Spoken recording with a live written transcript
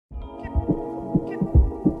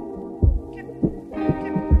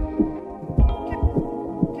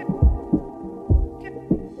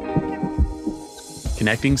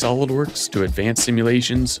Connecting SOLIDWORKS to advanced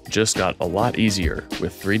simulations just got a lot easier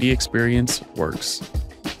with 3D Experience Works.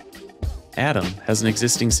 Adam has an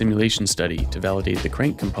existing simulation study to validate the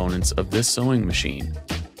crank components of this sewing machine.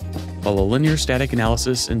 While a linear static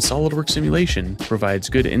analysis in SOLIDWORKS simulation provides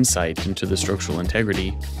good insight into the structural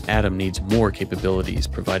integrity, Adam needs more capabilities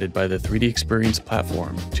provided by the 3D Experience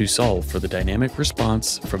platform to solve for the dynamic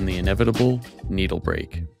response from the inevitable needle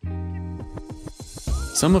break.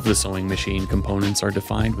 Some of the sewing machine components are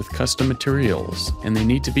defined with custom materials, and they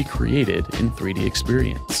need to be created in 3D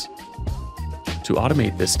Experience. To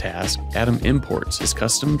automate this task, Adam imports his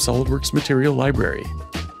custom SOLIDWORKS material library.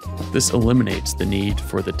 This eliminates the need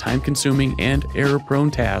for the time-consuming and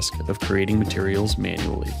error-prone task of creating materials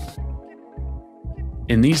manually.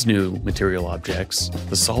 In these new material objects,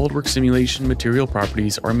 the SOLIDWORKS simulation material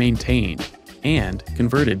properties are maintained and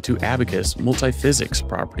converted to Abacus multiphysics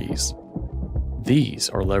properties. These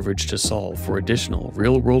are leveraged to solve for additional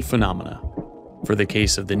real-world phenomena. For the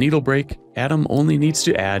case of the needle break, Adam only needs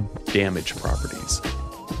to add damage properties.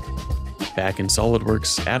 Back in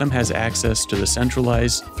SOLIDWORKS, Adam has access to the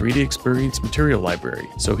centralized 3D Experience material library,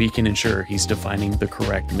 so he can ensure he's defining the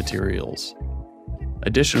correct materials.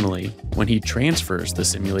 Additionally, when he transfers the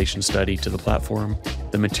simulation study to the platform,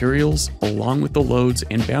 the materials, along with the loads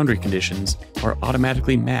and boundary conditions, are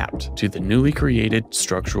automatically mapped to the newly created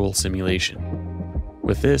structural simulation.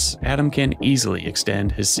 With this, Adam can easily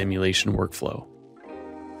extend his simulation workflow.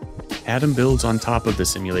 Adam builds on top of the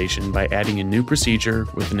simulation by adding a new procedure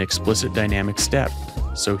with an explicit dynamic step,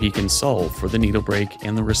 so he can solve for the needle break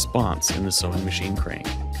and the response in the sewing machine crank.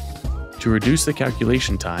 To reduce the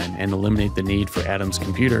calculation time and eliminate the need for Adam's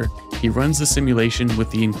computer, he runs the simulation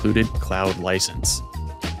with the included cloud license.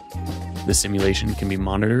 The simulation can be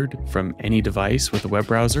monitored from any device with a web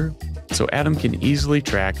browser, so Adam can easily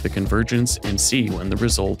track the convergence and see when the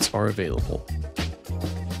results are available.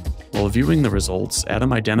 While viewing the results,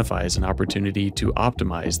 Adam identifies an opportunity to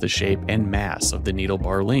optimize the shape and mass of the needle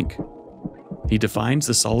bar link. He defines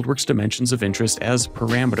the SOLIDWORKS dimensions of interest as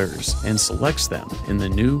parameters and selects them in the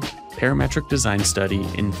new parametric design study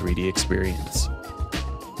in 3D Experience.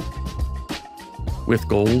 With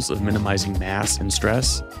goals of minimizing mass and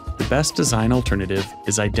stress, the best design alternative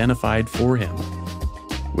is identified for him.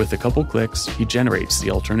 With a couple clicks, he generates the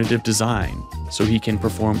alternative design, so he can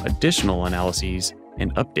perform additional analyses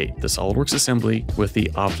and update the SOLIDWORKS assembly with the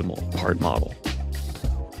optimal part model.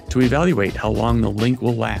 To evaluate how long the link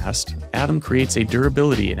will last, Adam creates a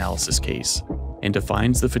durability analysis case and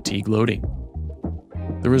defines the fatigue loading.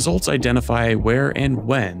 The results identify where and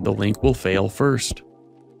when the link will fail first.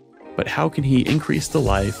 But how can he increase the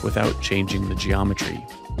life without changing the geometry?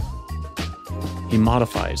 He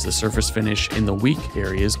modifies the surface finish in the weak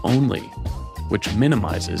areas only, which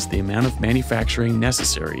minimizes the amount of manufacturing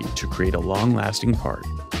necessary to create a long-lasting part.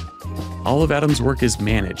 All of Adam's work is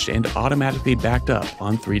managed and automatically backed up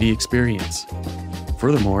on 3D Experience.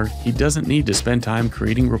 Furthermore, he doesn't need to spend time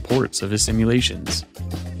creating reports of his simulations.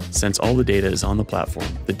 Since all the data is on the platform,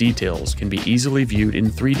 the details can be easily viewed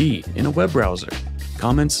in 3D in a web browser.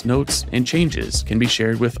 Comments, notes, and changes can be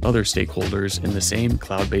shared with other stakeholders in the same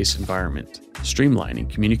cloud-based environment, streamlining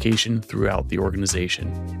communication throughout the organization.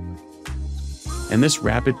 And this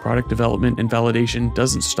rapid product development and validation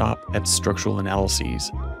doesn't stop at structural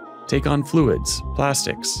analyses. Take on fluids,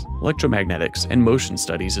 plastics, electromagnetics, and motion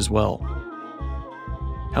studies as well.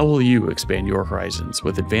 How will you expand your horizons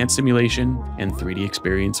with advanced simulation and 3D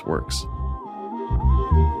Experience Works?